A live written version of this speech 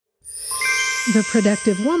The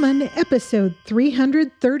Productive Woman, episode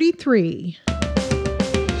 333.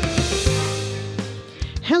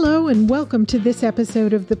 Hello and welcome to this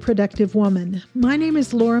episode of The Productive Woman. My name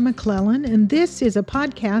is Laura McClellan, and this is a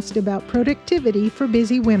podcast about productivity for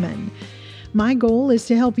busy women. My goal is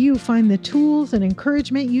to help you find the tools and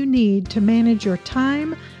encouragement you need to manage your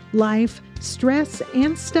time, life, stress,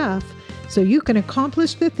 and stuff so you can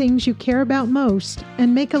accomplish the things you care about most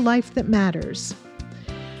and make a life that matters.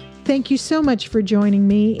 Thank you so much for joining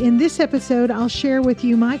me. In this episode, I'll share with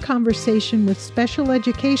you my conversation with special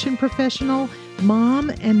education professional,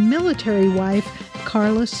 mom, and military wife,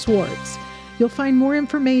 Carla Swartz. You'll find more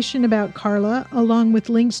information about Carla, along with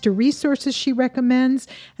links to resources she recommends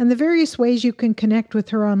and the various ways you can connect with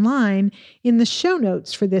her online in the show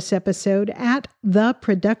notes for this episode at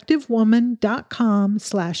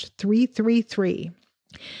theproductivewoman.com/333.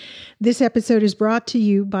 This episode is brought to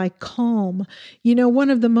you by Calm. You know, one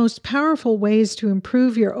of the most powerful ways to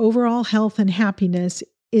improve your overall health and happiness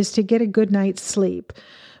is to get a good night's sleep.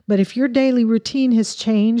 But if your daily routine has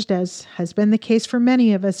changed, as has been the case for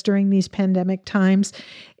many of us during these pandemic times,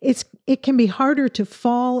 it can be harder to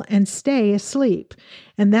fall and stay asleep.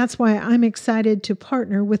 And that's why I'm excited to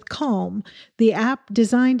partner with Calm, the app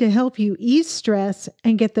designed to help you ease stress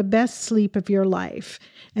and get the best sleep of your life.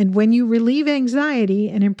 And when you relieve anxiety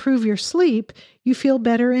and improve your sleep, you feel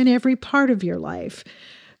better in every part of your life.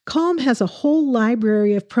 Calm has a whole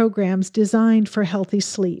library of programs designed for healthy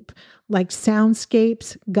sleep, like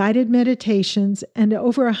soundscapes, guided meditations, and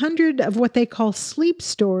over 100 of what they call sleep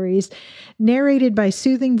stories, narrated by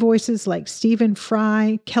soothing voices like Stephen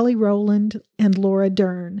Fry, Kelly Rowland, and Laura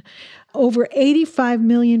Dern. Over 85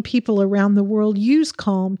 million people around the world use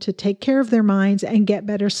Calm to take care of their minds and get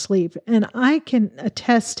better sleep. And I can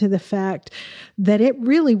attest to the fact that it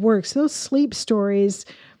really works. Those sleep stories,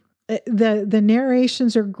 the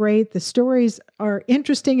narrations are great. The stories are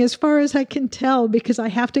interesting as far as I can tell, because I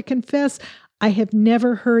have to confess, I have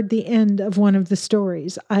never heard the end of one of the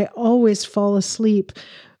stories. I always fall asleep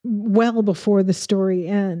well before the story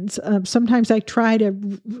ends. Sometimes I try to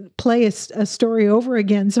play a story over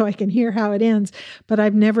again so I can hear how it ends, but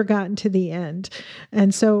I've never gotten to the end.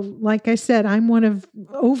 And so, like I said, I'm one of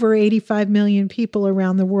over 85 million people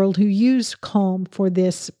around the world who use Calm for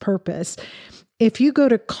this purpose. If you go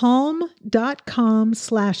to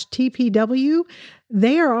calm.com/TPW,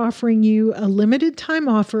 they are offering you a limited time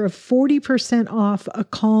offer of 40% off a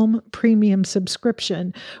Calm premium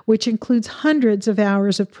subscription, which includes hundreds of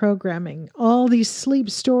hours of programming, all these sleep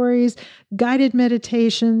stories, guided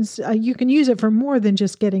meditations. You can use it for more than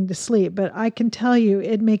just getting to sleep, but I can tell you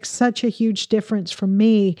it makes such a huge difference for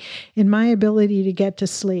me in my ability to get to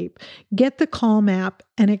sleep. Get the Calm app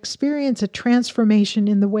and experience a transformation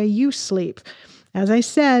in the way you sleep. As I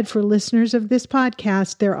said, for listeners of this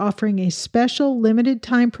podcast, they're offering a special limited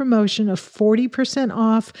time promotion of 40%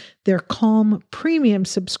 off their Calm premium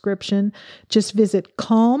subscription. Just visit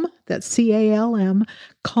Calm, that's C-A-L-M,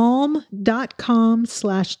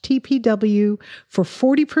 calm.com/TPW for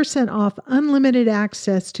 40% off unlimited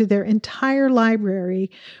access to their entire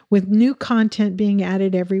library with new content being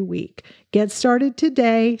added every week. Get started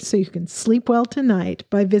today so you can sleep well tonight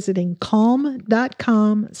by visiting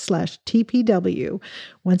calm.com/TPW.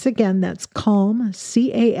 Once again, that's Calm,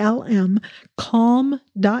 C-A-L-M,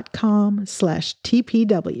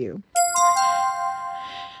 calm.com/TPW.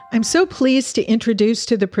 I'm so pleased to introduce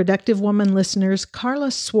to the Productive Woman listeners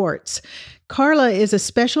Carla Swartz. Carla is a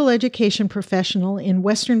special education professional in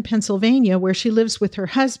Western Pennsylvania, where she lives with her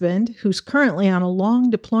husband, who's currently on a long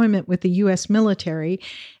deployment with the U.S. military,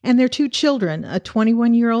 and their two children, a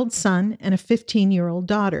 21-year-old son and a 15-year-old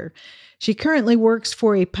daughter. She currently works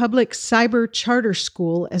for a public cyber charter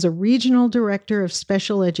school as a regional director of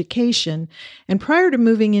special education. And prior to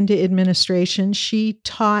moving into administration, she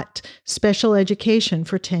taught special education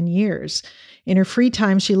for 10 years. In her free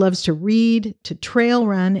time, she loves to read, to trail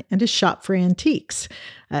run, and to shop for antiques.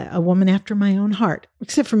 A woman after my own heart,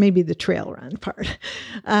 except for maybe the trail run part.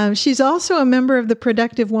 She's also a member of the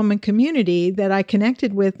Productive Woman community that I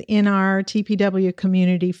connected with in our TPW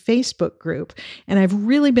community Facebook group. And I've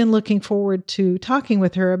really been looking forward to talking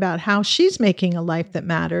with her about how she's making a life that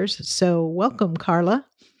matters. So welcome, Carla.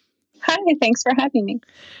 Hi, thanks for having me.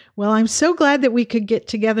 Well, I'm so glad that we could get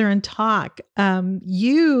together and talk.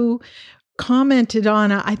 You commented on,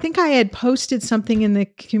 I think I had posted something in the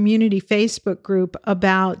community Facebook group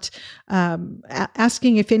about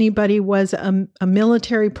asking if anybody was a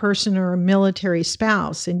military person or a military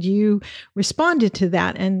spouse. And you responded to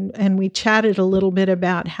that. And we chatted a little bit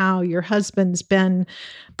about how your husband's been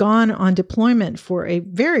gone on deployment for a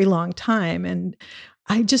very long time. And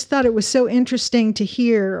I just thought it was so interesting to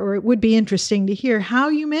hear, or it would be interesting to hear how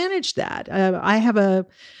you manage that. I have a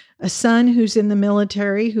son who's in the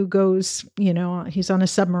military who goes, he's on a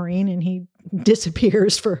submarine and he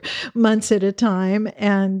disappears for months at a time.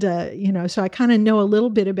 And, so I kind of know a little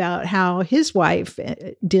bit about how his wife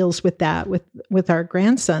deals with that with our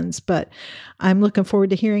grandsons, but I'm looking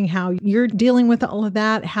forward to hearing how you're dealing with all of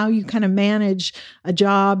that, how you kind of manage a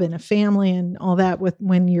job and a family and all that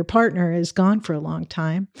when your partner is gone for a long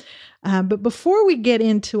time. But before we get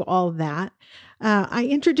into all that, I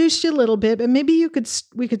introduced you a little bit, but maybe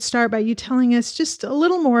we could start by you telling us just a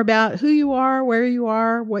little more about who you are, where you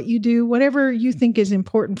are, what you do, whatever you think is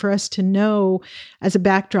important for us to know as a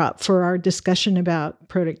backdrop for our discussion about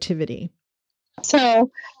productivity. So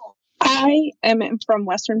I am from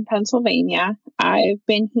Western Pennsylvania. I've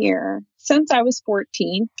been here since I was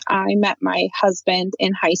 14. I met my husband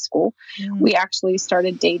in high school. We actually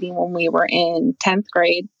started dating when we were in 10th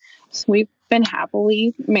grade. So we've been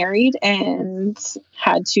happily married and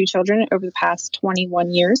had 2 children over the past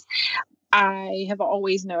 21 years. I have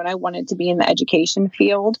always known I wanted to be in the education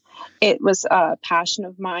field. It was a passion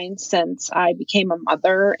of mine since I became a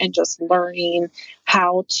mother, and just learning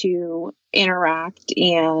how to interact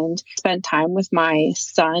and spend time with my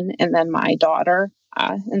son and then my daughter.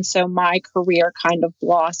 And so my career kind of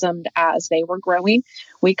blossomed as they were growing.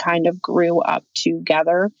 We kind of grew up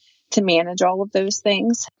together to manage all of those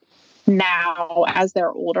things. Now, as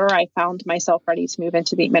they're older, I found myself ready to move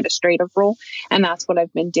into the administrative role, and that's what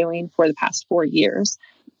I've been doing for the past 4 years.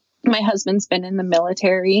 My husband's been in the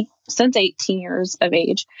military since 18 years of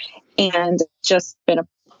age and just been a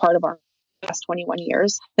part of our past 21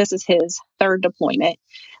 years. This is his 3rd deployment.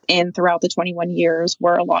 And throughout the 21 years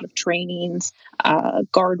were a lot of trainings,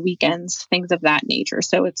 guard weekends, things of that nature.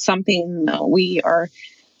 So it's something we are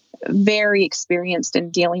very experienced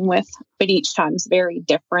in dealing with, but each time's very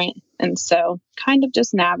different. And so kind of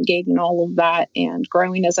just navigating all of that and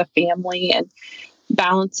growing as a family and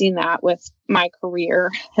balancing that with my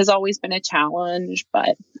career has always been a challenge,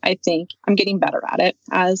 but I think I'm getting better at it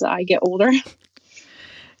as I get older.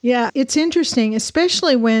 Yeah, it's interesting,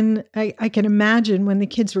 especially when I can imagine when the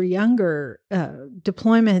kids were younger,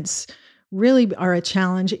 deployments really are a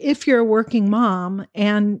challenge. If you're a working mom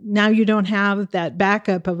and now you don't have that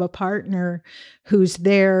backup of a partner who's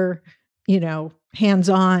there,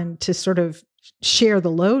 hands-on to sort of share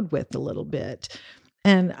the load with a little bit.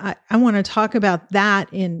 And I want to talk about that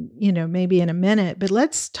in, maybe in a minute, but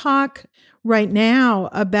let's talk right now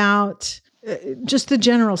about just the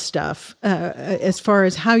general stuff as far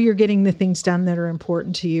as how you're getting the things done that are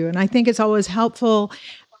important to you. And I think it's always helpful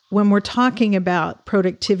when we're talking about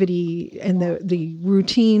productivity and the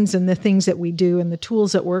routines and the things that we do and the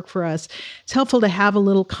tools that work for us, it's helpful to have a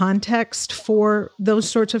little context for those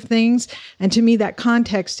sorts of things. And to me, that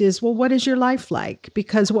context is, well, what is your life like?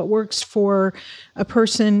 Because what works for a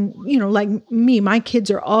person, like me, my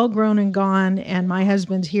kids are all grown and gone, and my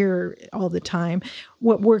husband's here all the time.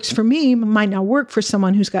 What works for me might not work for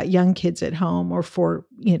someone who's got young kids at home or for,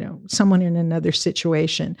 someone in another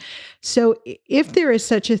situation. So if there is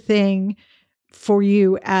such a thing for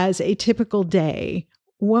you as a typical day,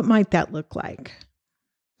 what might that look like?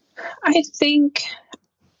 I think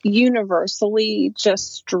universally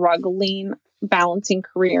just struggling, balancing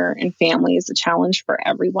career and family is a challenge for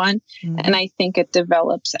everyone. Mm-hmm. And I think it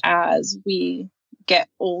develops as we get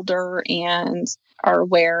older and are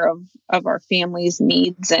aware of our family's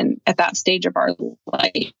needs. And at that stage of our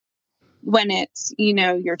life, when it's,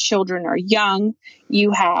 your children are young,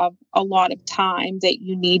 you have a lot of time that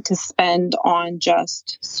you need to spend on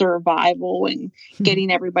just survival and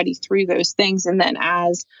getting everybody through those things. And then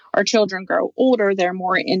as our children grow older, they're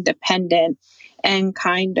more independent, and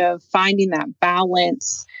kind of finding that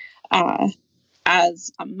balance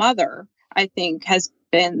as a mother, I think, has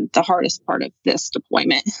been the hardest part of this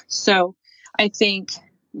deployment. So I think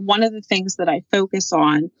one of the things that I focus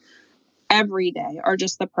on every day are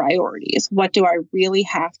just the priorities. What do I really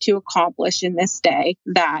have to accomplish in this day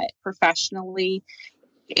that professionally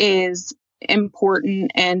is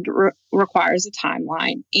important and requires a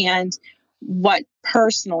timeline? And what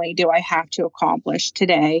personally do I have to accomplish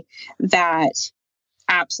today that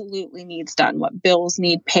absolutely needs done? What bills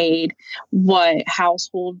need paid? What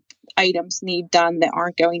household items need done that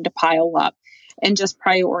aren't going to pile up? And just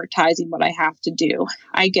prioritizing what I have to do.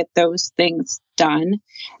 I get those things done.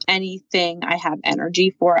 Anything I have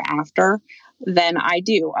energy for after, then I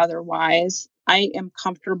do. Otherwise, I am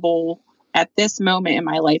comfortable at this moment in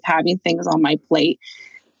my life having things on my plate,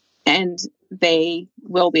 and they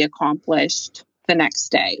will be accomplished the next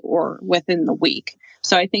day or within the week.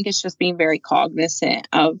 So I think it's just being very cognizant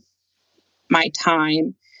of my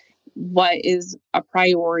time, what is a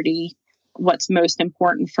priority, what's most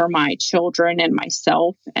important for my children and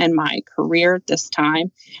myself and my career at this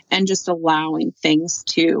time, and just allowing things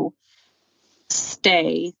to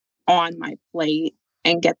stay on my plate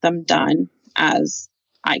and get them done as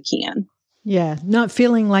I can. Yeah, not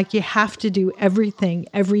feeling like you have to do everything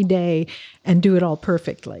every day and do it all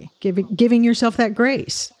perfectly. Giving yourself that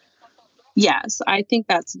grace. Yes, I think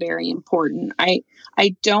that's very important. I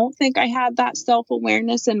don't think I had that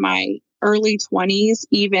self-awareness in my early 20s,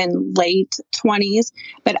 even late 20s,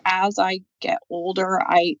 but as I get older,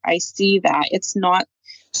 I see that it's not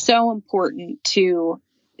so important to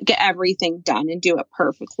get everything done and do it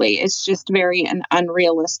perfectly. It's just very an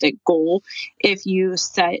unrealistic goal. If you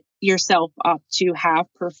set yourself up to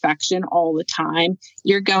have perfection all the time,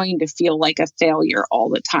 you're going to feel like a failure all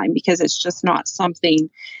the time because it's just not something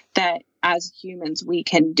that as humans we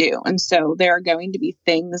can do. And so there are going to be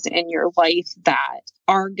things in your life that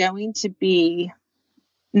are going to be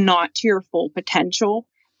not to your full potential.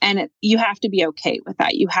 And you have to be okay with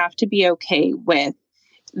that. You have to be okay with,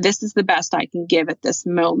 this is the best I can give at this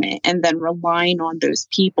moment. And then relying on those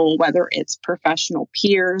people, whether it's professional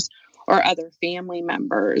peers or other family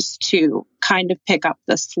members, to kind of pick up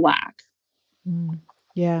the slack.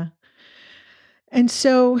 Yeah. And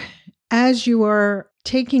so as you are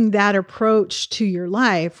taking that approach to your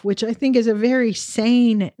life, which I think is a very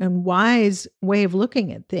sane and wise way of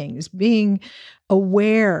looking at things, being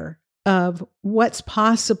aware of what's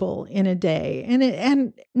possible in a day,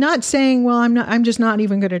 and not saying, well, I'm just not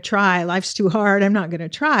even going to try. Life's too hard. I'm not going to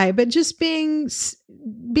try, but just being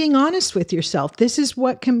honest with yourself. This is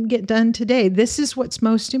what can get done today. This is what's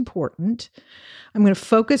most important. I'm going to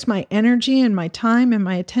focus my energy and my time and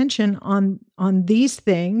my attention on these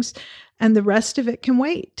things, and the rest of it can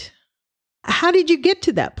wait. How did you get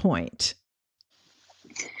to that point?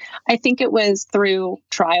 I think it was through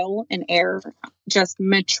trial and error, just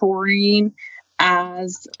maturing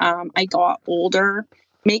as I got older,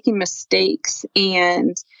 making mistakes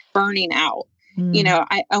and burning out. You know,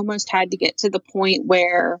 I almost had to get to the point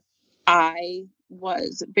where I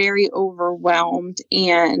was very overwhelmed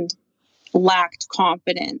and lacked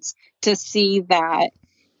confidence to see that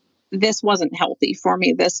this wasn't healthy for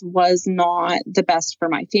me. This was not the best for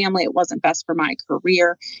my family. It wasn't best for my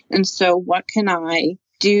career. And so what can I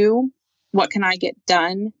do? What can I get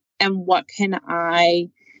done? And what can I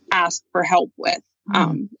ask for help with?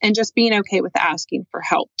 And just being okay with asking for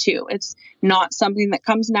help too. It's not something that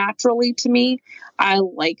comes naturally to me. I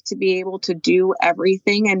like to be able to do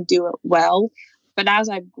everything and do it well. But as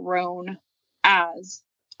I've grown as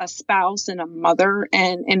a spouse and a mother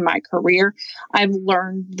and in my career, I've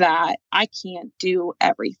learned that I can't do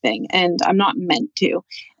everything and I'm not meant to.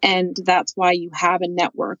 And that's why you have a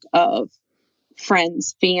network of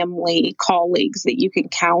friends, family, colleagues that you can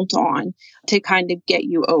count on to kind of get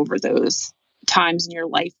you over those times in your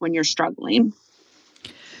life when you're struggling.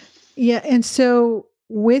 Yeah. And so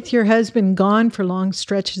with your husband gone for long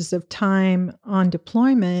stretches of time on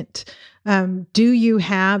deployment, do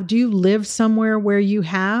you live somewhere where you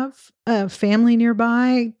have a family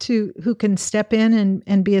nearby who can step in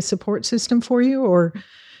and be a support system for you? Or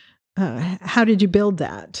how did you build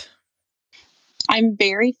that? I'm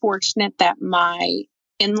very fortunate that my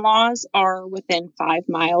in-laws are within 5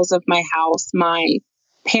 miles of my house. My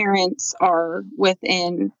parents are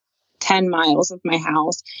within 10 miles of my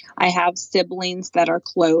house. I have siblings that are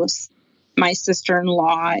close. My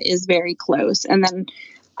sister-in-law is very close. And then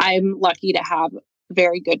I'm lucky to have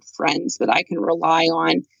very good friends that I can rely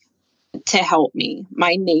on to help me.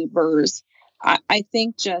 My neighbors. I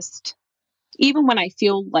think just even when I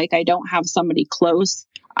feel like I don't have somebody close,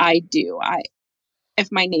 I do. If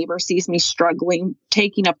my neighbor sees me struggling,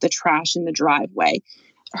 taking up the trash in the driveway,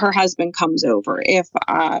 her husband comes over. If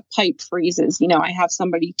a pipe freezes, I have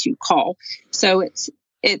somebody to call. So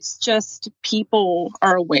it's just people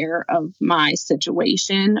are aware of my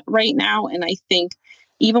situation right now. And I think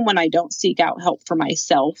even when I don't seek out help for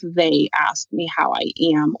myself, they ask me how I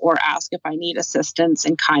am or ask if I need assistance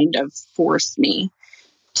and kind of force me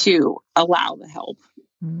to allow the help.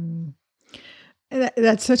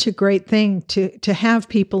 That's such a great thing to have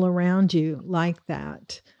people around you like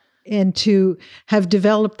that, and to have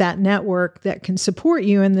developed that network that can support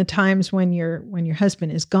you in the times when your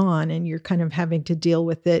husband is gone and you're kind of having to deal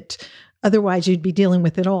with it. Otherwise, you'd be dealing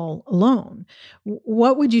with it all alone.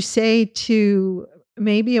 What would you say to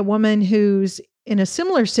maybe a woman who's in a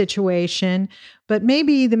similar situation, but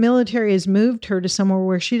maybe the military has moved her to somewhere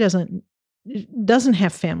where she doesn't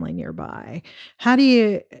have family nearby? How do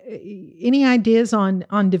you, any ideas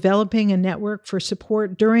on developing a network for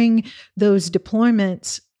support during those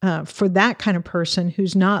deployments for that kind of person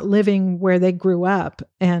who's not living where they grew up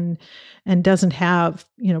and doesn't have,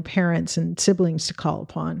 parents and siblings to call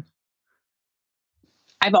upon?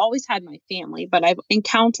 I've always had my family, but I've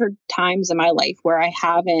encountered times in my life where I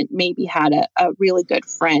haven't maybe had a really good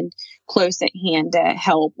friend close at hand to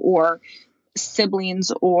help, or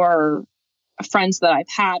siblings or friends that I've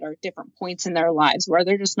had are at different points in their lives where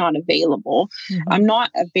they're just not available. Mm-hmm. I'm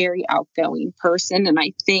not a very outgoing person. And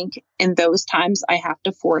I think in those times, I have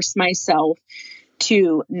to force myself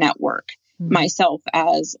to network myself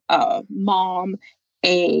as a mom,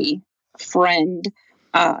 a friend,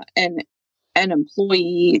 and an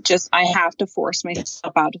employee. Just, I have to force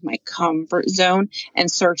myself out of my comfort zone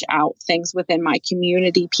and search out things within my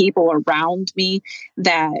community, people around me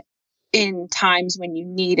that in times when you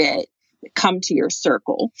need it, come to your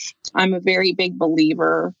circle. I'm a very big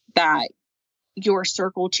believer that your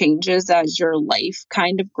circle changes as your life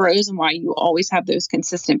kind of grows, and why you always have those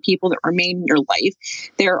consistent people that remain in your life.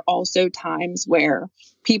 There are also times where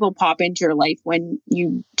people pop into your life when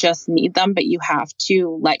you just need them, but you have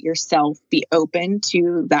to let yourself be open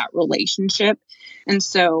to that relationship. And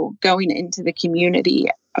so going into the community,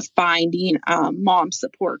 finding a mom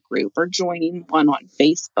support group or joining one on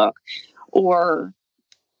Facebook, or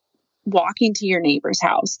walking to your neighbor's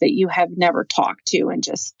house that you have never talked to and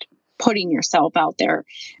just putting yourself out there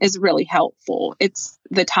is really helpful. It's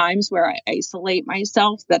the times where I isolate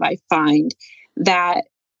myself that I find that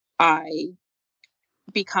I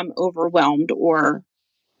become overwhelmed or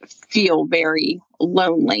feel very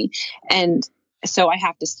lonely. And so I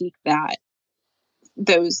have to seek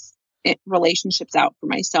those relationships out for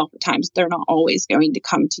myself. At times, they're not always going to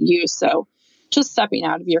come to you. So just stepping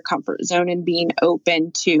out of your comfort zone and being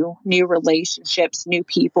open to new relationships, new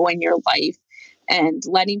people in your life, and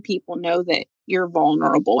letting people know that you're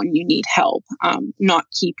vulnerable and you need help, not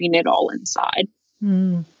keeping it all inside.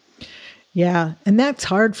 Yeah. And that's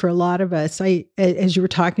hard for a lot of us. As you were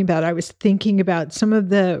talking about, I was thinking about some of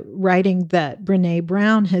the writing that Brene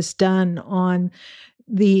Brown has done on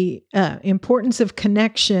the importance of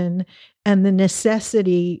connection and the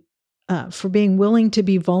necessity for being willing to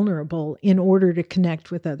be vulnerable in order to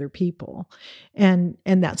connect with other people. And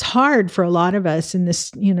that's hard for a lot of us in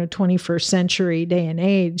this, 21st century day and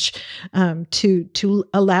age, to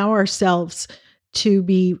allow ourselves to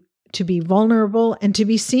be vulnerable and to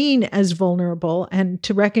be seen as vulnerable, and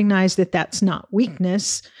to recognize that that's not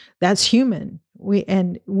weakness, that's human. We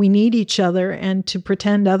need each other, and to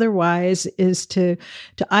pretend otherwise is to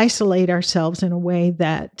isolate ourselves in a way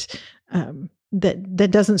that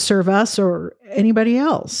that doesn't serve us or anybody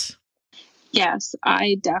else. Yes,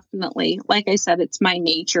 I definitely, like I said, it's my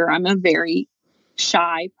nature. I'm a very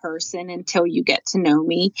shy person until you get to know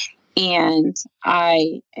me. And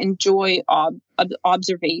I enjoy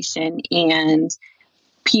observation and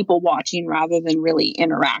people watching rather than really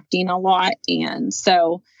interacting a lot. And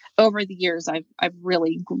so over the years, I've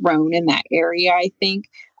really grown in that area. I think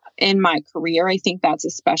in my career, I think that's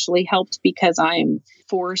especially helped because I'm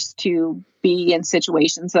forced to be in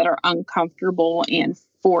situations that are uncomfortable and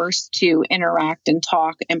forced to interact and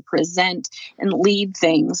talk and present and lead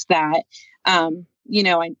things that,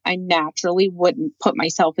 I naturally wouldn't put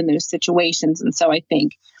myself in those situations. And so I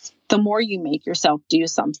think the more you make yourself do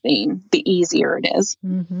something, the easier it is.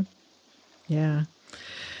 Mm-hmm. Yeah.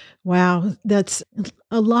 Wow. That's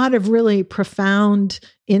a lot of really profound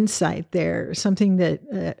insight there. Something that,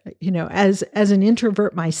 as an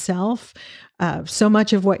introvert myself, so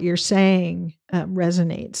much of what you're saying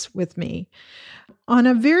resonates with me. On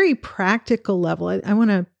a very practical level, I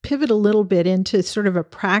want to pivot a little bit into sort of a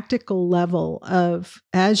practical level of,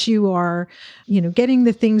 as you are, getting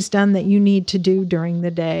the things done that you need to do during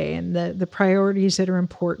the day and the priorities that are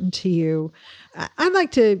important to you. I'd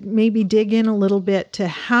like to maybe dig in a little bit to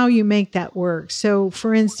how you make that work. So,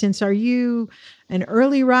 for instance, are you an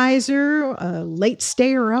early riser, a late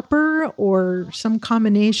stayer upper, or some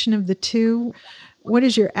combination of the two? What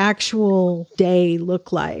does your actual day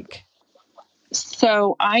look like?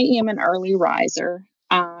 So I am an early riser.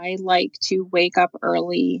 I like to wake up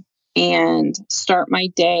early and start my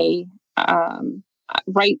day.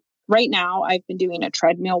 Right now, I've been doing a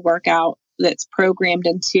treadmill workout that's programmed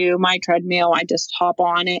into my treadmill. I just hop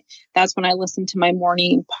on it. That's when I listen to my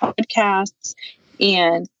morning podcasts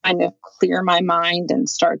and kind of clear my mind and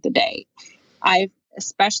start the day. I've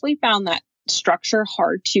especially found that structure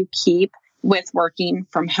hard to keep with working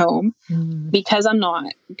from home because I'm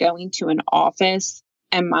not going to an office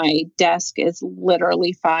and my desk is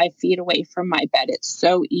literally 5 feet away from my bed. It's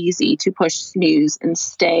so easy to push snooze and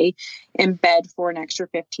stay in bed for an extra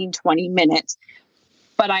 15, 20 minutes.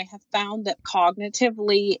 But I have found that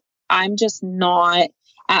cognitively, I'm just not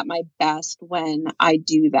at my best when I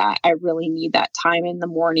do that. I really need that time in the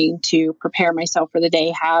morning to prepare myself for the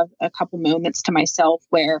day, have a couple moments to myself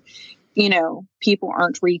where, people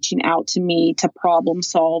aren't reaching out to me to problem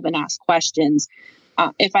solve and ask questions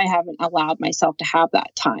if I haven't allowed myself to have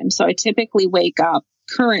that time. So I typically wake up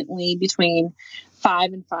currently between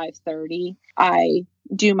 5 and 5:30. I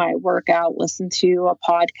do my workout, listen to a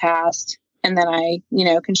podcast, and then I,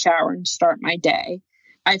 can shower and start my day.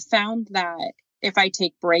 I found that if I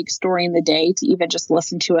take breaks during the day to even just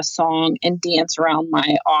listen to a song and dance around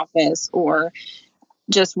my office or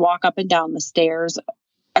just walk up and down the stairs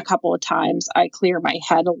a couple of times, I clear my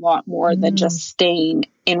head a lot more than just staying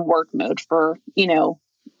in work mode for,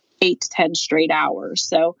 8 to 10 straight hours.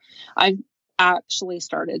 So I've actually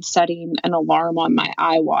started setting an alarm on my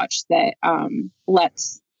iWatch that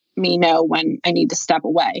lets me know when I need to step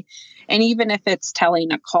away. And even if it's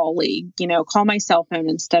telling a colleague, call my cell phone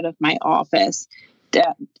instead of my office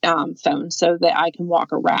phone so that I can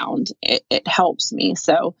walk around, it helps me.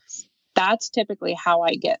 So that's typically how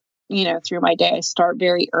I get, through my day. I start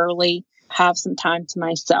very early, have some time to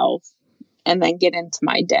myself, and then get into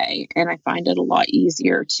my day. And I find it a lot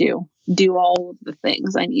easier to do all of the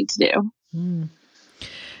things I need to do. Mm.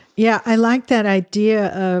 Yeah, I like that idea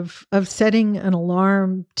of setting an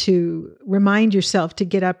alarm to remind yourself to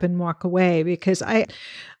get up and walk away, because I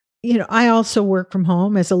also work from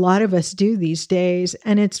home, as a lot of us do these days.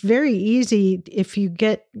 And it's very easy if you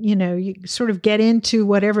get, you sort of get into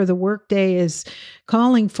whatever the workday is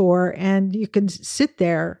calling for, and you can sit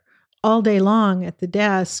there all day long at the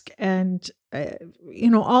desk. And,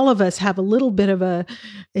 all of us have a little bit of a,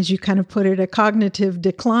 as you kind of put it, a cognitive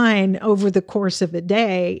decline over the course of a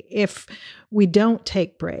day if we don't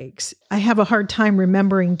take breaks. I have a hard time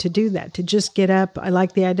remembering to do that, to just get up. I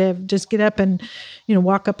like the idea of just get up and,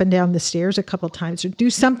 walk up and down the stairs a couple of times, or do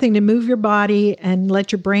something to move your body and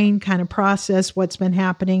let your brain kind of process what's been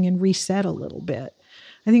happening and reset a little bit.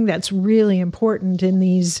 I think that's really important in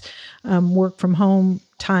these work from home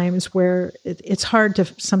times where it's hard to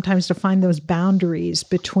sometimes to find those boundaries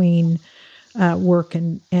between work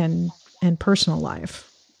and personal life.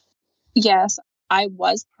 Yes, I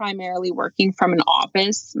was primarily working from an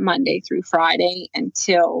office Monday through Friday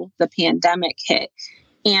until the pandemic hit.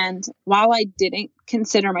 And while I didn't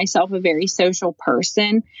consider myself a very social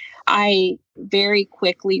person, I very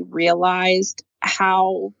quickly realized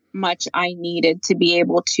how much I needed to be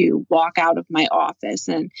able to walk out of my office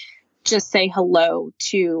and just say hello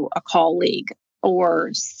to a colleague, or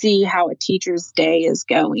see how a teacher's day is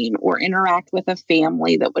going, or interact with a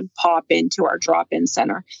family that would pop into our drop-in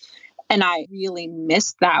center. And I really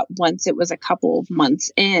missed that once it was a couple of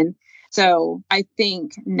months in. So I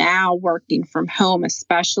think now, working from home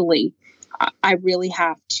especially, I really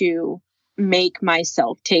have to make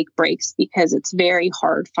myself take breaks, because it's very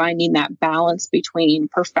hard finding that balance between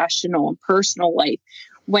professional and personal life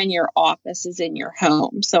when your office is in your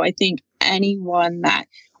home. So I think anyone that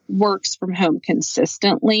works from home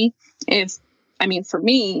consistently, for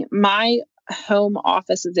me, my home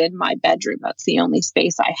office is in my bedroom. That's the only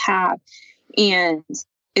space I have. And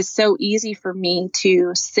it's so easy for me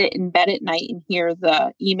to sit in bed at night and hear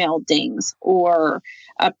the email dings, or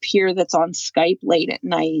a peer that's on Skype late at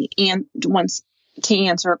night and wants to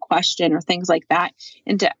answer a question or things like that,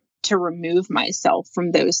 and to remove myself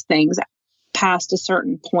from those things past a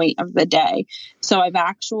certain point of the day. So I've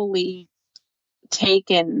actually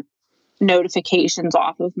taken notifications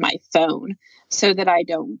off of my phone so that I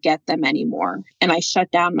don't get them anymore. And I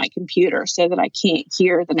shut down my computer so that I can't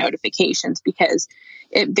hear the notifications, because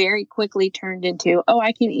it very quickly turned into, oh,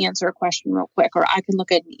 I can answer a question real quick, or I can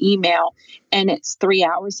look at an email and it's 3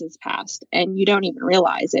 hours has passed and you don't even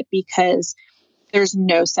realize it, because there's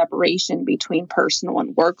no separation between personal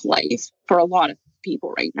and work life for a lot of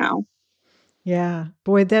people right now. Yeah,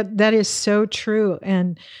 boy, that is so true.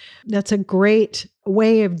 And that's a great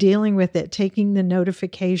way of dealing with it, taking the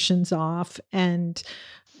notifications off and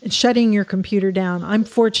shutting your computer down. I'm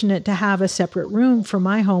fortunate to have a separate room for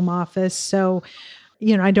my home office. So,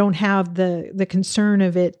 I don't have the concern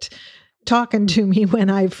of it talking to me when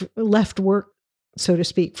I've left work, so to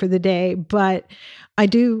speak, for the day. But I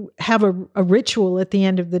do have a ritual at the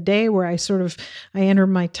end of the day where I enter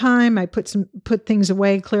my time, I put things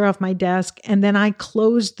away, clear off my desk, and then I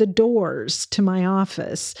close the doors to my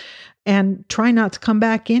office and try not to come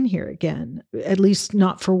back in here again, at least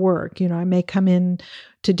not for work. I may come in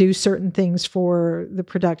to do certain things for the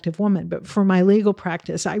productive woman. But for my legal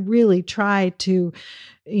practice, I really try to,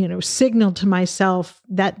 signal to myself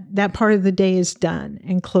that that part of the day is done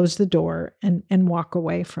and close the door and walk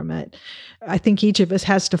away from it. I think each of us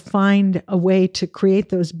has to find a way to create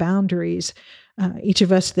those boundaries. Each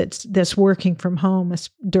of us that's working from home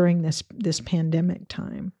during this pandemic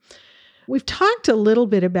time. We've talked a little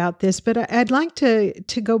bit about this, but I'd like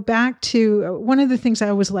to go back to one of the things I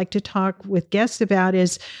always like to talk with guests about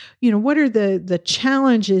is, what are the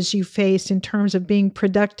challenges you face in terms of being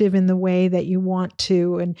productive in the way that you want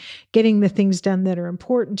to and getting the things done that are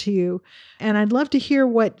important to you. And I'd love to hear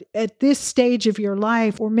what, at this stage of your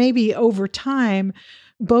life, or maybe over time,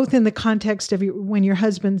 both in the context of when your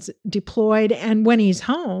husband's deployed and when he's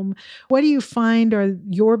home, what do you find are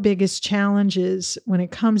your biggest challenges when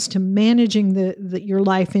it comes to managing your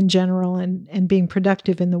life in general and being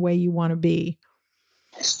productive in the way you want to be?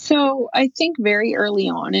 So I think very early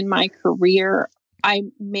on in my career, I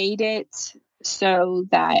made it so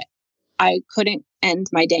that I couldn't end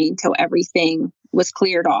my day until everything was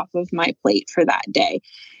cleared off of my plate for that day.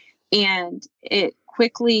 And it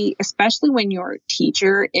quickly, especially when you're a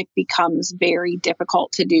teacher, it becomes very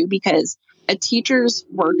difficult to do because a teacher's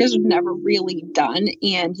work is never really done,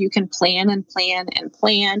 and you can plan and plan and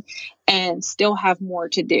plan and still have more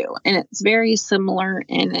to do. And it's very similar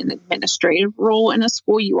in an administrative role in a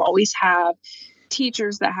school. You always have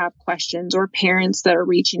teachers that have questions, or parents that are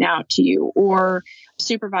reaching out to you, or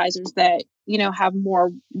supervisors that, have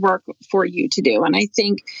more work for you to do. And I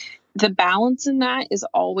think the balance in that is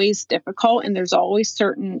always difficult. And there's always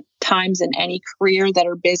certain times in any career that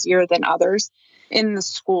are busier than others. In the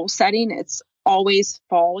school setting, it's always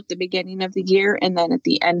fall at the beginning of the year and then at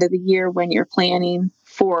the end of the year when you're planning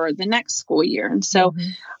for the next school year. And so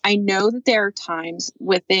I know that there are times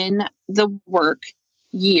within the work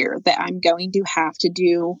year that I'm going to have to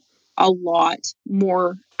do a lot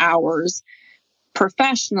more hours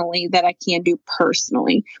professionally that I can do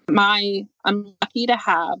personally. I'm lucky to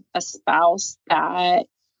have a spouse that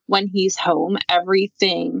when he's home,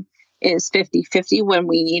 everything is 50-50 when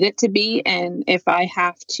we need it to be. And if I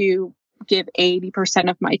have to give 80%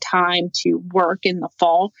 of my time to work in the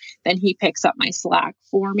fall, then he picks up my slack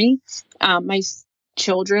for me. My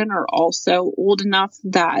children are also old enough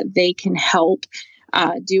that they can help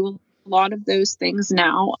do a lot of those things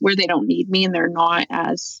now where they don't need me and they're not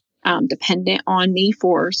as dependent on me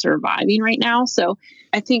for surviving right now. So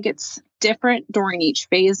I think it's different during each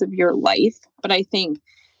phase of your life, but I think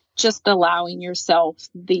just allowing yourself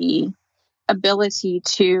the ability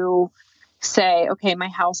to say, okay, my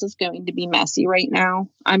house is going to be messy right now.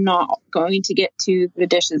 I'm not going to get to the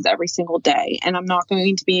dishes every single day, and I'm not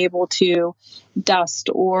going to be able to dust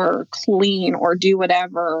or clean or do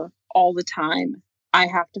whatever all the time. I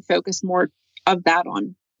have to focus more of that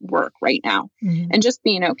on work right now. And just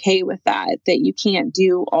being okay with that you can't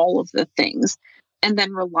do all of the things, and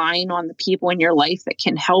then relying on the people in your life that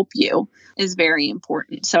can help you is very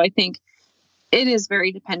important. So I think it is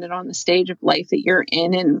very dependent on the stage of life that you're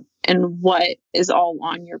in and what is all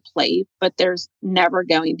on your plate, but there's never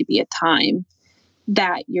going to be a time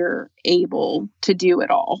that you're able to do it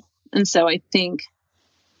all. And so I think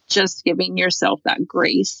just giving yourself that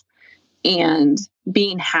grace and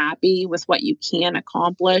being happy with what you can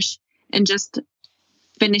accomplish and just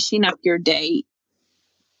finishing up your day,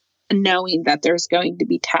 knowing that there's going to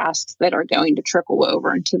be tasks that are going to trickle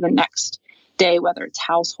over into the next day, whether it's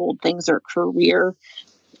household things or career,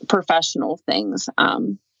 professional things,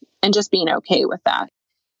 and just being okay with that.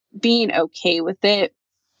 Being okay with it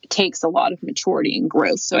takes a lot of maturity and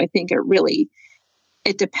growth. So I think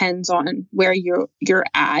it depends on where you're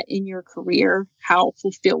at in your career, how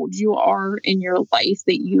fulfilled you are in your life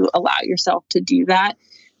that you allow yourself to do that.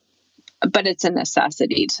 But it's a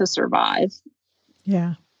necessity to survive.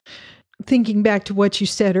 Yeah. Thinking back to what you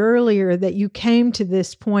said earlier, that you came to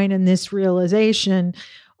this point and this realization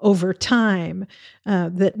over time,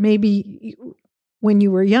 that maybe when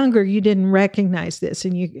you were younger, you didn't recognize this.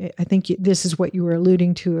 And I think this is what you were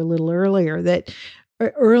alluding to a little earlier, that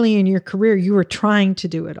early in your career, you were trying to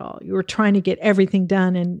do it all. You were trying to get everything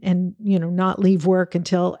done and not leave work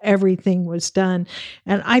until everything was done.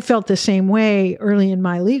 And I felt the same way early in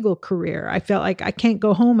my legal career. I felt like I can't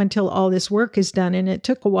go home until all this work is done. And it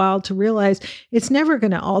took a while to realize it's never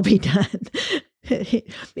going to all be done.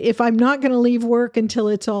 If I'm not going to leave work until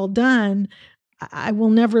it's all done, I will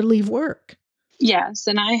never leave work. Yes.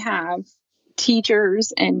 And I have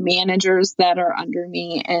teachers and managers that are under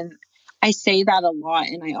me, and I say that a lot,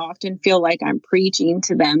 and I often feel like I'm preaching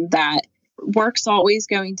to them that work's always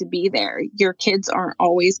going to be there. Your kids aren't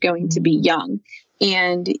always going to be young,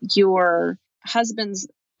 and your husband's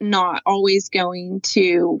not always going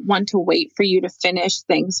to want to wait for you to finish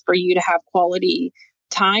things for you to have quality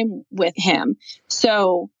time with him.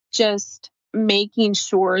 So just making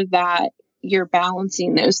sure that you're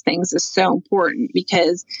balancing those things is so important,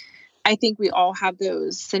 because I think we all have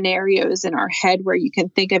those scenarios in our head where you can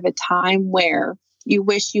think of a time where you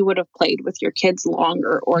wish you would have played with your kids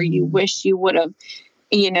longer, or you wish you would have,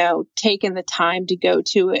 taken the time to go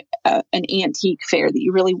to an antique fair that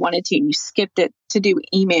you really wanted to, and you skipped it to do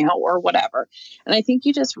email or whatever. And I think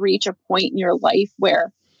you just reach a point in your life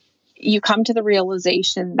where you come to the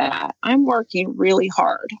realization that I'm working really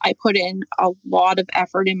hard. I put in a lot of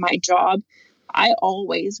effort in my job. I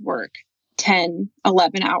always work 10,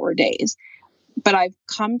 11-hour days. But I've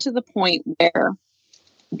come to the point where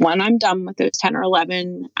when I'm done with those 10 or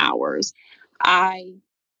 11 hours, I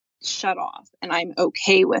shut off and I'm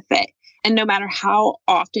okay with it. And no matter how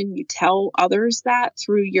often you tell others that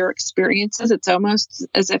through your experiences, it's almost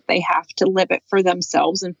as if they have to live it for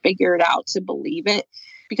themselves and figure it out to believe it.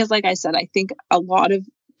 Because like I said, I think a lot of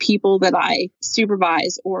people that I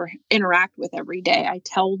supervise or interact with every day, I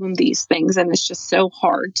tell them these things, and it's just so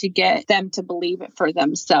hard to get them to believe it for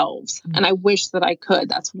themselves. And I wish that I could.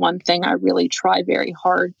 That's one thing I really try very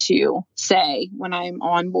hard to say when I'm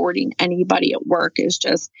onboarding anybody at work, is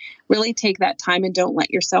just really take that time and don't let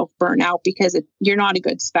yourself burn out, because you're not a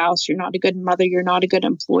good spouse, you're not a good mother, you're not a good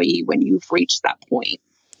employee when you've reached that point.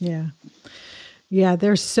 Yeah. Yeah,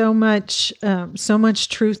 there's so much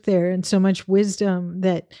truth there, and so much wisdom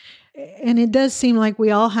and it does seem like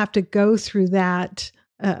we all have to go through that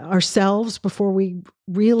ourselves before we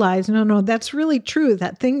realize, no, that's really true.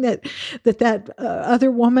 That thing that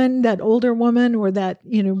other woman, that older woman, or that,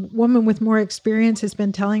 woman with more experience has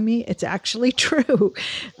been telling me, it's actually true.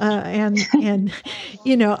 And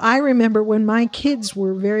I remember when my kids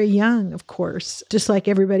were very young, of course, just like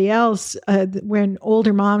everybody else, when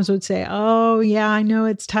older moms would say, oh yeah, I know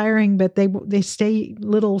it's tiring, but they stay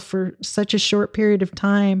little for such a short period of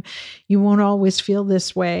time. You won't always feel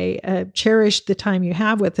this way. Cherish the time you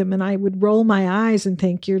have with them. And I would roll my eyes and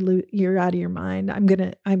think, you're out of your mind.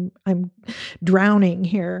 I'm drowning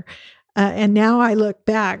here. And now I look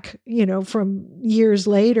back, from years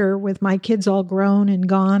later with my kids all grown and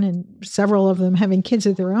gone, and several of them having kids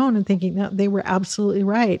of their own, and thinking that they were absolutely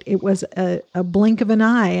right. It was a blink of an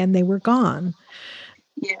eye and they were gone.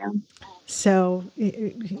 Yeah. So,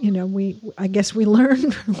 I guess we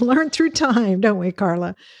learn through time, don't we,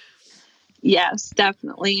 Carla? Yes,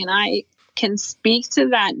 definitely. And I can speak to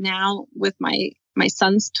that now with my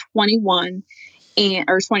son's 21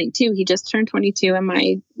 or 22. He just turned 22, and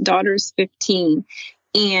my daughter's 15.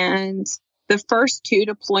 And the first two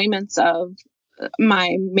deployments of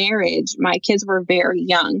my marriage, my kids were very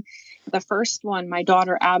young. The first one, my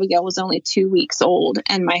daughter Abigail, was only 2 weeks old,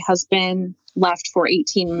 and my husband left for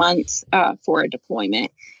 18 months for a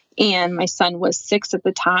deployment. And my son was 6 at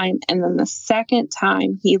the time. And then the second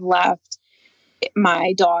time he left,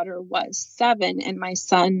 my daughter was 7 and my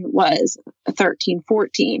son was 13,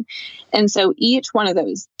 14. And so each one of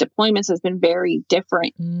those deployments has been very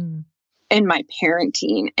different in my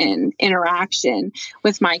parenting and interaction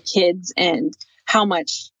with my kids, and how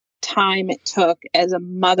much time it took as a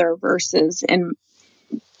mother versus and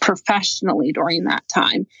professionally during that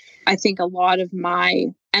time. I think a lot of my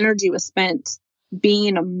energy was spent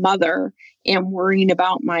being a mother and worrying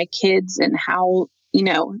about my kids and how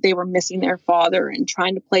they were missing their father, and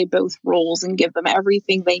trying to play both roles and give them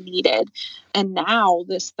everything they needed. And now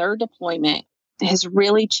this third deployment has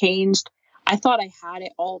really changed. I thought I had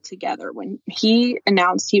it all together. When he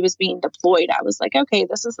announced he was being deployed, I was like, okay,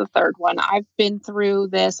 this is the third one. I've been through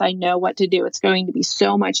this. I know what to do. It's going to be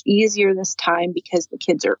so much easier this time because the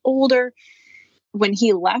kids are older. When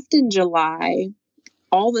he left in July,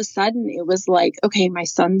 all of a sudden it was like, okay, my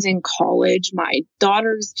son's in college. My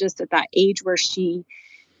daughter's just at that age where she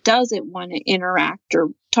doesn't want to interact or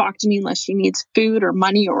talk to me unless she needs food or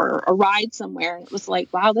money or a ride somewhere. And it was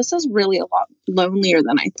like, wow, this is really a lot lonelier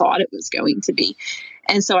than I thought it was going to be.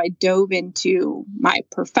 And so I dove into my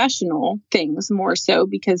professional things more so,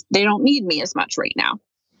 because they don't need me as much right now.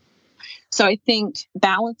 So I think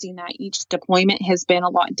balancing that each deployment has been a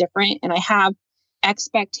lot different. And I have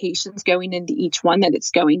expectations going into each one that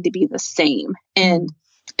it's going to be the same. And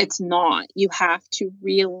it's not. You have to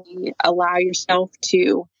really allow yourself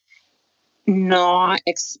to not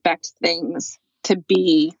expect things to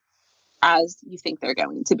be as you think they're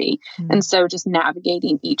going to be. And so just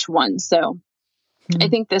navigating each one. So I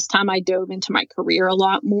think this time I dove into my career a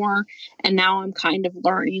lot more. And now I'm kind of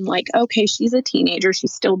learning like, okay, she's a teenager. She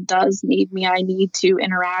still does need me. I need to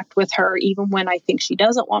interact with her even when I think she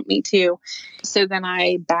doesn't want me to. So then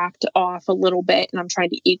I backed off a little bit and I'm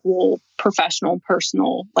trying to equal professional and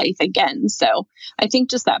personal life again. So I think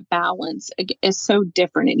just that balance is so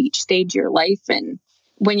different at each stage of your life. And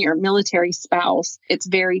when you're a military spouse, it's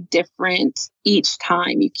very different each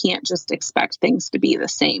time. You can't just expect things to be the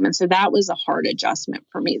same. And so that was a hard adjustment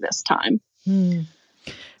for me this time.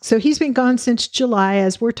 So he's been gone since July,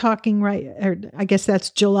 as we're talking or I guess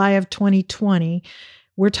that's July of 2020.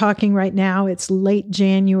 We're talking right now, it's late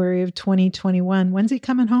January of 2021. When's he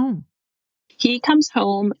coming home? He comes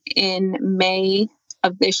home in May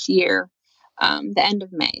of this year, the end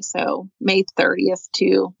of May. So May 30th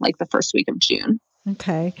to like the first week of June.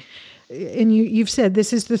 Okay. And you've said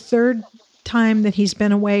this is the third time that he's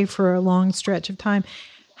been away for a long stretch of time.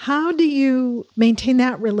 How do you maintain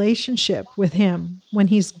that relationship with him when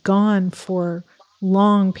he's gone for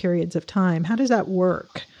long periods of time? How does that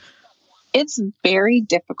work? It's very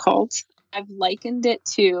difficult. I've likened it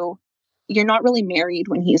to you're not really married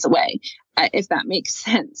when he's away, if that makes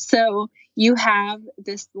sense. So you have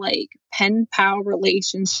this like pen pal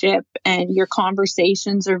relationship and your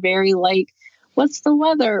conversations are very like, what's the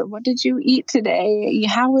weather? What did you eat today?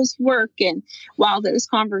 How was work? And while those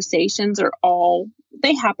conversations are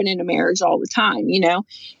they happen in a marriage all the time,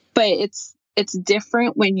 but it's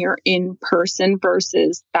different when you're in person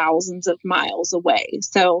versus thousands of miles away.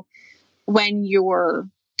 So when you're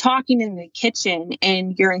talking in the kitchen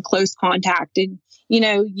and you're in close contact and,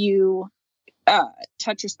 you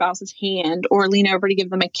touch your spouse's hand or lean over to give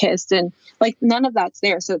them a kiss and like none of that's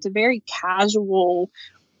there. So it's a very casual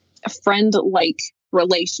friend-like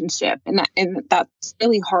relationship. And that's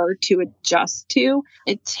really hard to adjust to.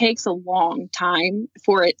 It takes a long time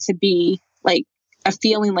for it to be like a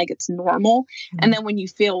feeling like it's normal. And then when you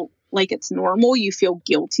feel like it's normal, you feel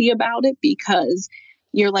guilty about it because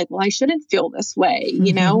you're like, well, I shouldn't feel this way.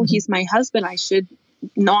 He's my husband. I should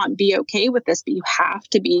not be okay with this, but you have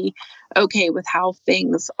to be okay with how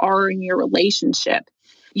things are in your relationship.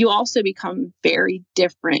 You also become very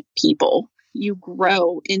different people. You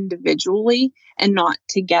grow individually and not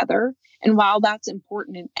together. And while that's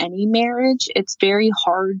important in any marriage, it's very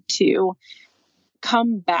hard to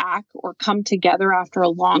come back or come together after a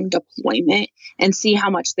long deployment and see how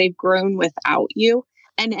much they've grown without you.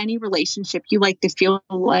 And any relationship, you like to feel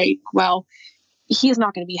like, well, he's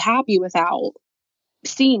not going to be happy without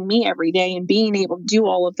seeing me every day and being able to do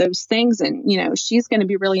all of those things. And, she's going to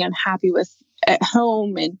be really unhappy at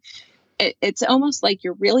home. And it's almost like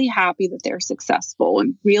you're really happy that they're successful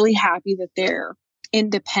and really happy that they're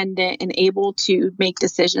independent and able to make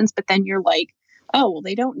decisions. But then you're like, oh, well,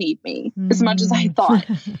 they don't need me as much as I thought.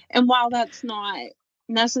 And while that's not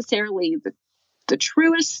necessarily the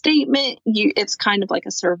truest statement, it's kind of like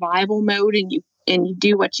a survival mode and you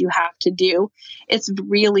do what you have to do. It's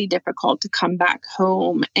really difficult to come back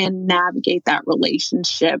home and navigate that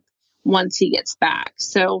relationship once he gets back.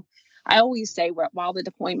 So I always say while the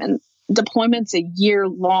deployment's a year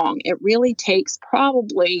long, it really takes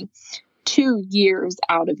probably 2 years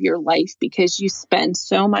out of your life because you spend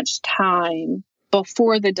so much time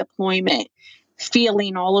before the deployment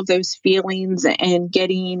feeling all of those feelings and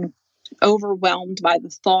getting overwhelmed by the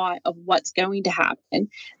thought of what's going to happen.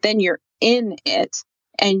 Then you're in it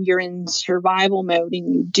and you're in survival mode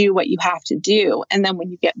and you do what you have to do. And then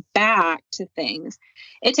when you get back to things,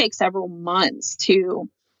 it takes several months to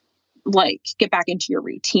like get back into your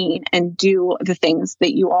routine and do the things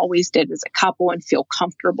that you always did as a couple and feel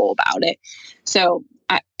comfortable about it. So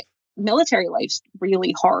military life's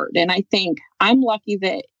really hard. And I think I'm lucky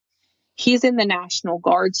that he's in the National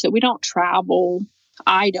Guard, so we don't travel.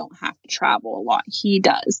 I don't have to travel a lot. He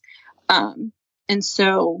does. And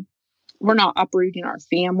so we're not uprooting our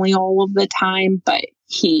family all of the time, but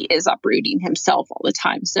he is uprooting himself all the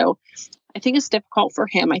time. So I think it's difficult for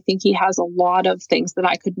him. I think he has a lot of things that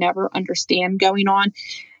I could never understand going on.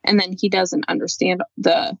 And then he doesn't understand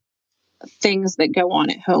the things that go on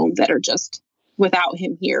at home that are just without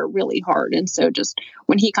him here really hard. And so just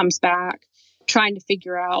when he comes back, trying to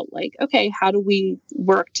figure out like, okay, how do we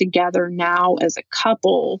work together now as a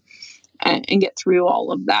couple and get through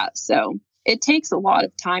all of that? So it takes a lot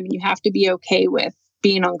of time and you have to be okay with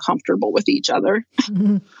being uncomfortable with each other.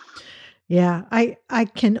 Yeah, I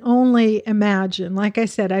can only imagine. Like I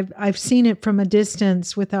said, I've seen it from a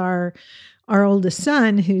distance with our our oldest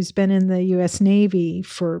son, who's been in the U.S. Navy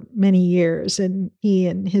for many years, and he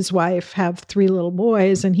and his wife have 3 little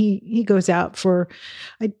boys, and he goes out for,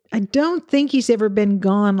 I don't think he's ever been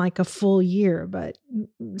gone like a full year, but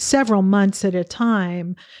several months at a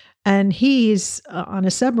time. And he's on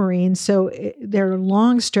a submarine, so there are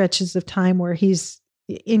long stretches of time where he's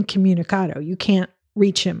incommunicado. You can't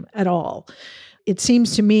reach him at all. It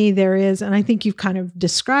seems to me there is, and I think you've kind of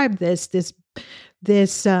described this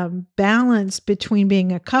balance between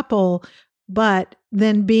being a couple, but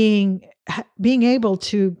then being able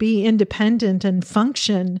to be independent and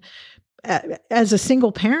function as a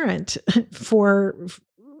single parent for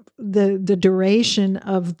the duration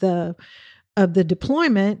of the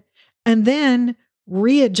deployment, and then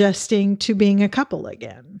readjusting to being a couple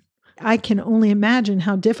again. I can only imagine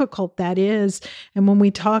how difficult that is. And when we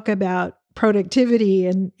talk about productivity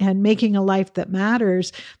and making a life that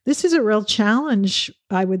matters, this is a real challenge,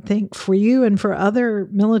 I would think, for you and for other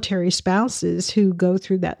military spouses who go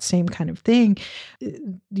through that same kind of thing.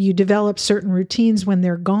 You develop certain routines when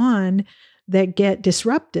they're gone that get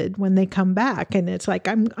disrupted when they come back. And it's like,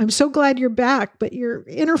 I'm so glad you're back, but you're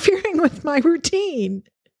interfering with my routine.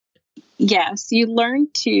 Yes, you learn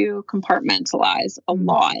to compartmentalize a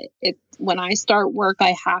lot. When I start work,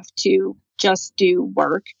 I have to just do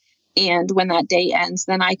work. And when that day ends,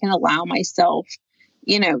 then I can allow myself,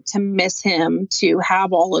 to miss him, to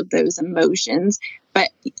have all of those emotions. But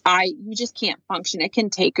you just can't function. It can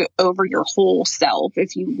take over your whole self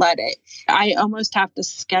if you let it. I almost have to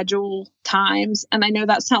schedule times. And I know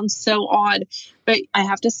that sounds so odd, but I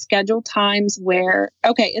have to schedule times where,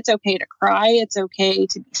 okay, it's okay to cry. It's okay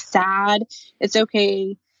to be sad. It's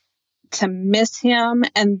okay to miss him.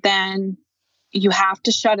 And then you have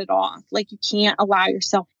to shut it off. Like, you can't allow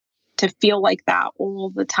yourself to feel like that all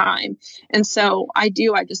the time. And so I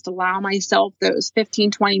just allow myself those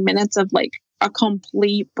 15, 20 minutes of like a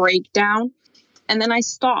complete breakdown. And then I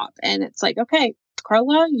stop, and it's like, okay,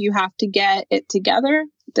 Carla, you have to get it together.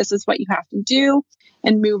 This is what you have to do,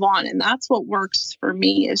 and move on. And that's what works for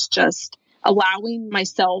me, is just allowing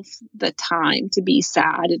myself the time to be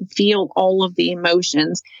sad and feel all of the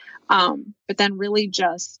emotions. But then really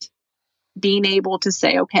just being able to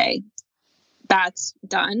say, okay, that's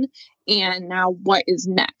done. And now what is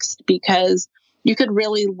next? Because you could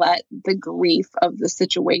really let the grief of the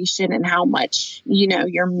situation and how much,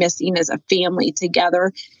 you're missing as a family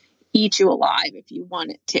together eat you alive if you want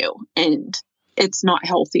it to. And it's not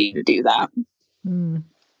healthy to do that.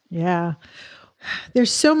 Yeah.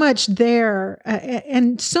 There's so much there,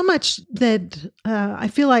 and so much that I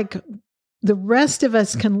feel like the rest of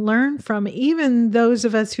us can learn from, even those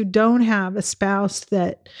of us who don't have a spouse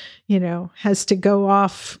that, has to go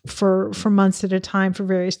off for months at a time for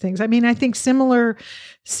various things. I mean, I think similar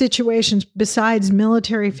situations besides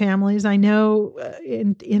military families, I know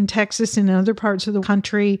in Texas and other parts of the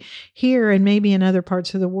country here, and maybe in other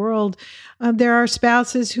parts of the world, there are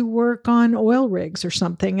spouses who work on oil rigs or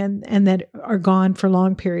something and that are gone for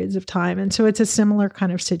long periods of time. And so it's a similar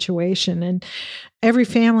kind of situation. And every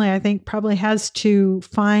family, I think, probably has to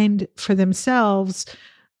find for themselves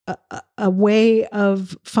a way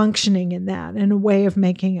of functioning in that and a way of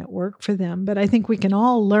making it work for them. But I think we can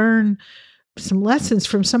all learn some lessons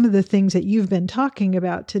from some of the things that you've been talking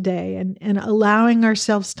about today, and allowing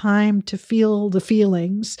ourselves time to feel the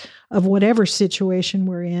feelings of whatever situation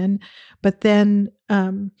we're in, but then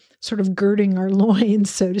sort of girding our loins,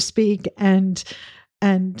 so to speak, and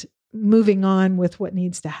moving on with what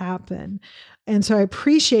needs to happen. And so I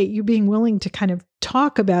appreciate you being willing to kind of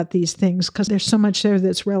talk about these things, because there's so much there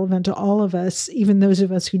that's relevant to all of us, even those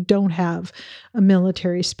of us who don't have a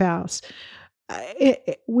military spouse.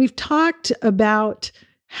 We've talked about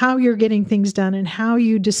how you're getting things done and how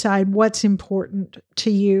you decide what's important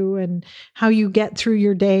to you and how you get through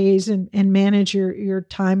your days and manage your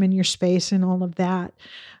time and your space and all of that.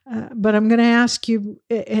 But I'm going to ask you,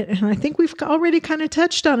 and I think we've already kind of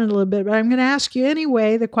touched on it a little bit, but I'm going to ask you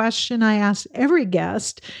anyway the question I ask every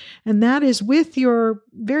guest, and that is, with your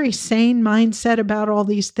very sane mindset about all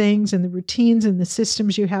these things and the routines and the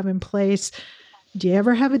systems you have in place, do you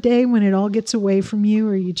ever have a day when it all gets away from you,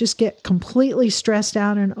 or you just get completely stressed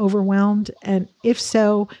out and overwhelmed? And if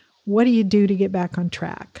so, what do you do to get back on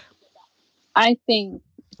track? I think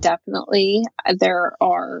definitely there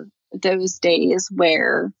are those days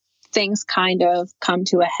where things kind of come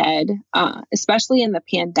to a head, especially in the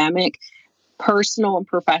pandemic. Personal and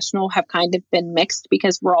professional have kind of been mixed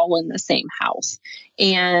because we're all in the same house.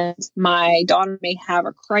 And my daughter may have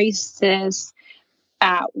a crisis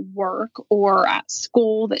at work or at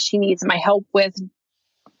school that she needs my help with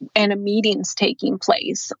and a meeting's taking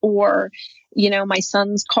place, or, my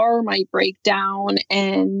son's car might break down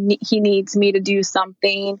and he needs me to do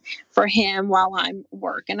something for him while I'm at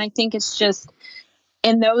work. And I think it's just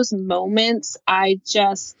in those moments, I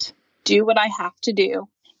just do what I have to do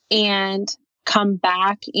and come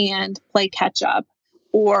back and play catch up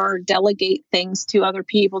or delegate things to other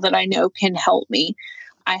people that I know can help me.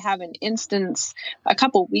 I have an instance a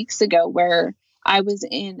couple weeks ago where I was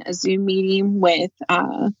in a Zoom meeting with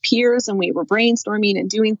peers and we were brainstorming and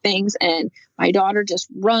doing things. And my daughter just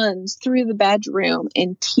runs through the bedroom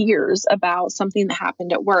in tears about something that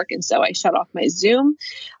happened at work. And so I shut off my Zoom.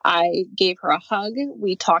 I gave her a hug.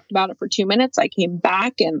 We talked about it for 2 minutes. I came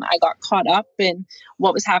back and I got caught up in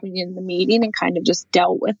what was happening in the meeting and kind of just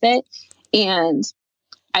dealt with it. And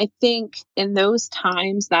I think in those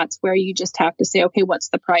times, that's where you just have to say, okay, what's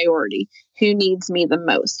the priority? Who needs me the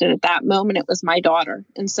most? And at that moment, it was my daughter.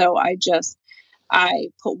 And so I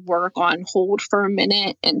put work on hold for a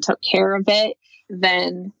minute and took care of it,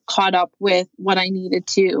 then caught up with what I needed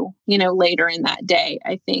to, later in that day.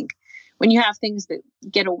 I think when you have things that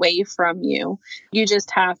get away from you, you just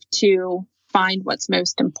have to find what's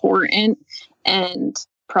most important and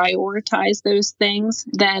prioritize those things,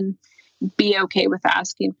 then be okay with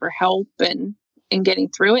asking for help and getting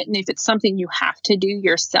through it. And if it's something you have to do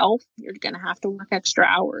yourself, you're going to have to work extra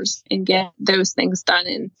hours and get those things done.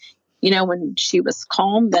 And, when she was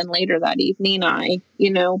calm, then later that evening, I,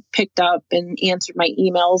 picked up and answered my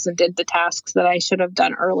emails and did the tasks that I should have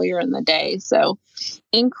done earlier in the day. So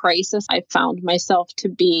in crisis, I found myself to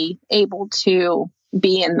be able to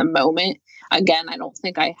be in the moment. Again, I don't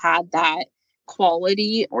think I had that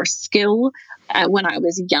quality or skill when I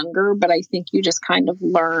was younger, but I think you just kind of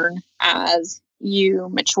learn as you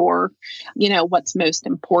mature, what's most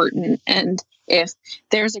important. And if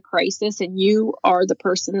there's a crisis and you are the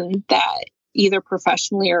person that either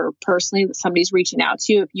professionally or personally that somebody's reaching out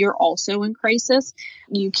to you, if you're also in crisis,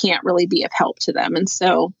 you can't really be of help to them. And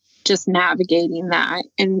so just navigating that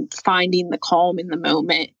and finding the calm in the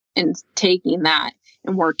moment and taking that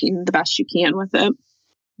and working the best you can with it.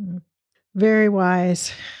 Very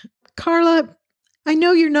wise. Carla, I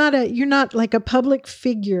know you're not like a public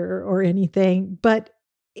figure or anything, but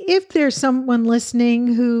if there's someone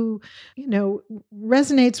listening who,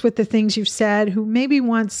 resonates with the things you've said, who maybe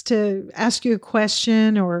wants to ask you a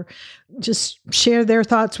question or just share their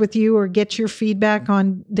thoughts with you or get your feedback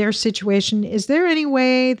on their situation, is there any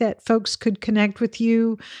way that folks could connect with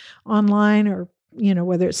you online or,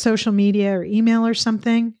 whether it's social media or email or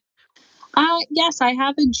something? Yes, I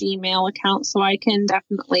have a Gmail account, so I can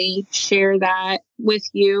definitely share that with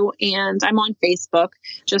you. And I'm on Facebook,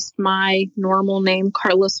 just my normal name,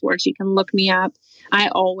 Carla Swartz. You can look me up. I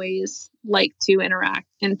always like to interact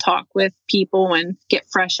and talk with people and get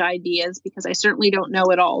fresh ideas because I certainly don't know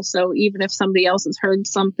it all. So even if somebody else has heard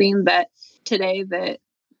something that today that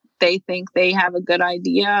they think they have a good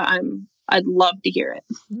idea, I'd love to hear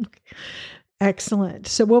it. Excellent.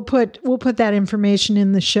 So we'll put that information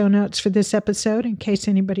in the show notes for this episode in case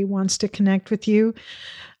anybody wants to connect with you.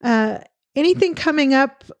 Anything coming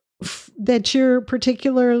up that you're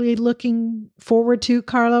particularly looking forward to,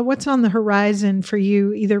 Carla? What's on the horizon for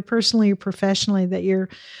you, either personally or professionally, that you're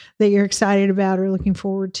excited about or looking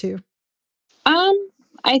forward to?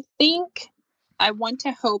 I think I want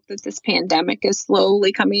to hope that this pandemic is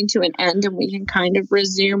slowly coming to an end and we can kind of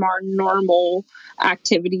resume our normal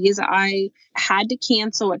activities. I had to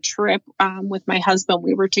cancel a trip with my husband.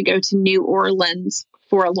 We were to go to New Orleans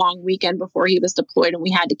for a long weekend before he was deployed, and we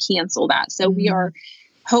had to cancel that. So we are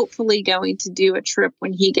hopefully going to do a trip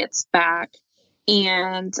when he gets back.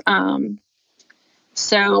 And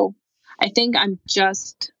so I think I'm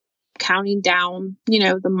just counting down,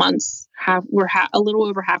 the months. We're a little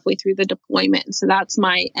over halfway through the deployment. So that's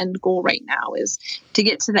my end goal right now, is to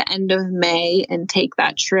get to the end of May and take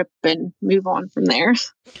that trip and move on from there.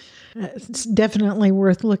 It's definitely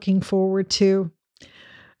worth looking forward to.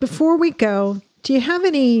 Before we go, do you have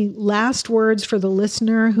any last words for the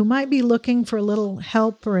listener who might be looking for a little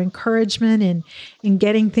help or encouragement in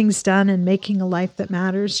getting things done and making a life that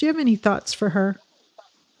matters? Do you have any thoughts for her?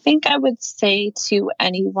 I think I would say to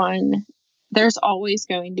anyone, there's always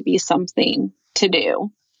going to be something to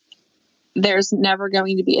do. There's never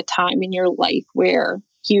going to be a time in your life where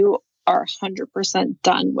you are 100%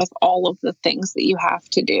 done with all of the things that you have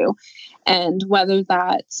to do. And whether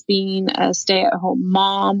that's being a stay-at-home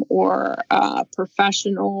mom or a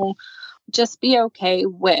professional, just be okay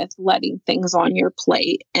with letting things on your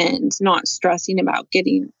plate and not stressing about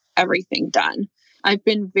getting everything done. I've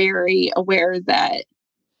been very aware that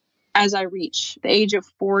as I reach the age of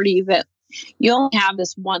 40, that you only have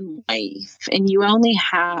this one life, and you only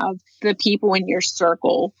have the people in your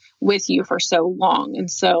circle with you for so long. And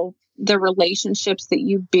so the relationships that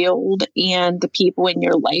you build and the people in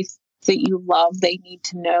your life that you love, they need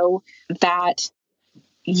to know that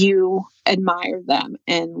you admire them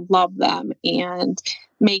and love them, and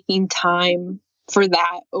making time for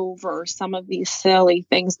that over some of these silly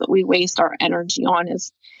things that we waste our energy on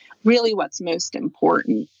is really what's most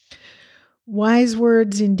important. Wise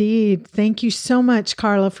words indeed. Thank you so much,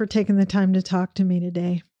 Carla, for taking the time to talk to me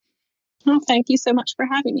today. Well, thank you so much for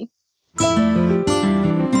having me.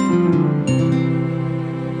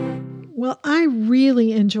 Well, I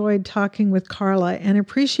really enjoyed talking with Carla and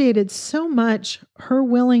appreciated so much her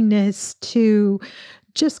willingness to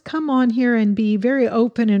just come on here and be very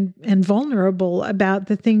open and vulnerable about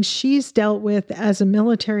the things she's dealt with as a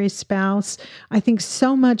military spouse. I think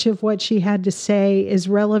so much of what she had to say is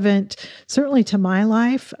relevant, certainly to my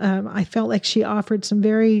life. I felt like she offered some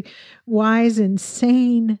very wise and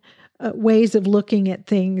sane ways of looking at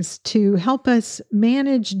things to help us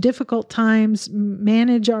manage difficult times,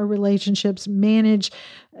 manage our relationships, manage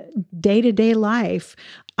day-to-day life.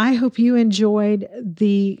 I hope you enjoyed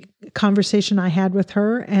the conversation I had with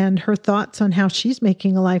her and her thoughts on how she's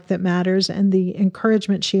making a life that matters and the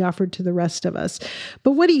encouragement she offered to the rest of us.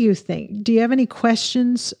 But what do you think? Do you have any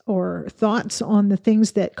questions or thoughts on the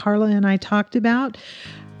things that Carla and I talked about?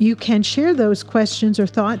 You can share those questions or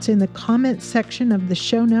thoughts in the comments section of the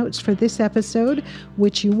show notes for this episode,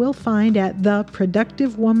 which you will find at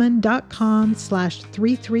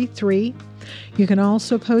theproductivewoman.com/333. You can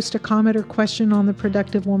also post a comment or question on the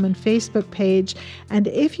Productive Woman Facebook page. And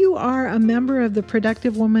if you are a member of the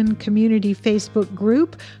Productive Woman Community Facebook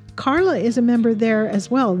group, Carla is a member there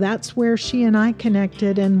as well. That's where she and I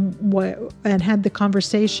connected and had the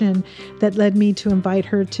conversation that led me to invite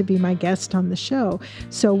her to be my guest on the show.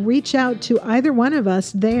 So reach out to either one of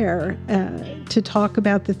us there to talk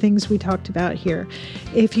about the things we talked about here.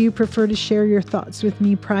 If you prefer to share your thoughts with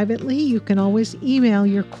me privately, you can always email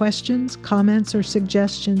your questions, comments, or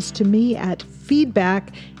suggestions to me at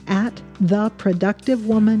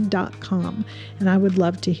feedback@theproductivewoman.com, and I would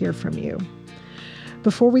love to hear from you.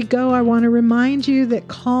 Before we go, I want to remind you that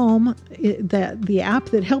Calm, that the app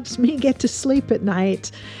that helps me get to sleep at night,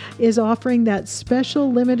 is offering that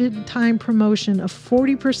special limited time promotion of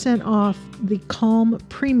 40% off the Calm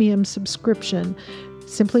Premium subscription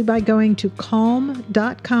simply by going to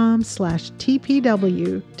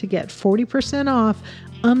calm.com/TPW to get 40% off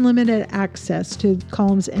unlimited access to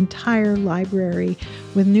Calm's entire library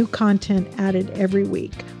with new content added every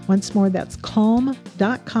week. Once more, that's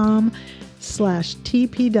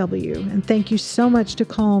calm.com/TPW. And thank you so much to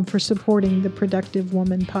Calm for supporting the Productive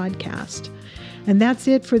Woman podcast. And that's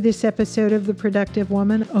it for this episode of The Productive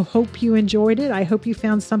Woman. I hope you enjoyed it. I hope you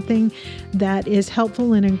found something that is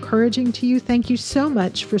helpful and encouraging to you. Thank you so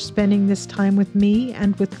much for spending this time with me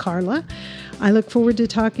and with Carla. I look forward to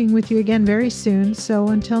talking with you again very soon. So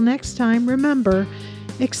until next time, remember,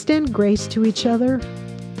 extend grace to each other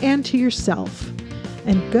and to yourself,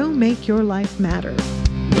 and go make your life matter.